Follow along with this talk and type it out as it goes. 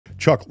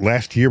Chuck,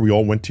 last year we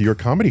all went to your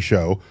comedy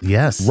show.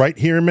 Yes. Right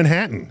here in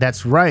Manhattan.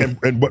 That's right.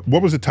 And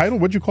what was the title?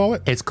 What'd you call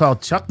it? It's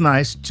called Chuck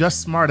Nice,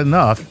 Just Smart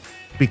Enough,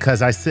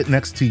 because I sit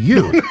next to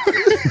you.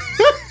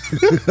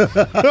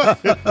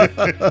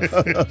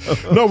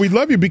 No, we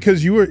love you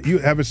because you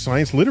have a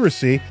science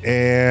literacy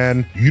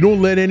and you don't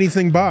let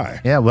anything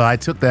by. Yeah, well, I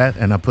took that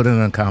and I put it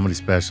in a comedy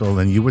special,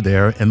 and you were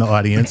there in the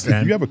audience. Do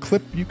and you have a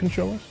clip you can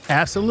show us?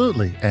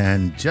 Absolutely.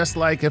 And just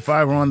like if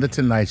I were on The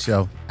Tonight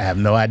Show, I have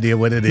no idea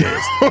what it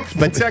is.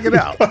 But check it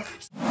out.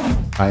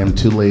 I am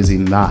too lazy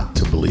not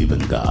to believe in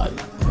God,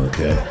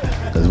 okay?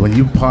 Because when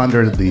you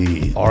ponder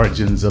the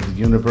origins of the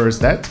universe,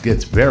 that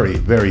gets very,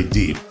 very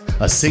deep.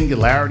 A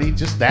singularity,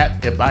 just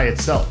that by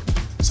itself.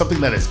 Something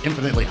that is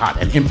infinitely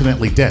hot and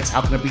infinitely dense.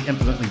 How can it be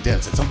infinitely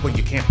dense? At some point,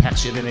 you can't pack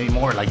shit in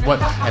anymore. Like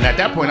what? And at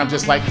that point, I'm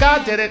just like,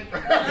 God did it.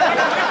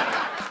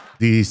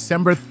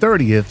 December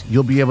 30th,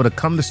 you'll be able to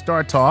come to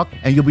StarTalk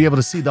and you'll be able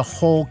to see the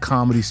whole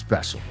comedy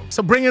special.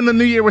 So bring in the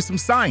new year with some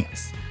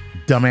science,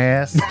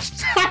 dumbass.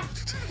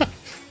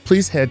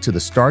 Please head to the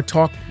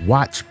StarTalk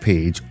watch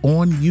page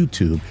on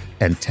YouTube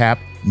and tap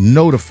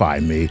Notify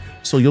Me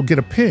so you'll get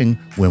a ping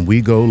when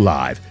we go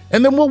live.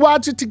 And then we'll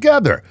watch it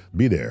together.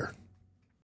 Be there.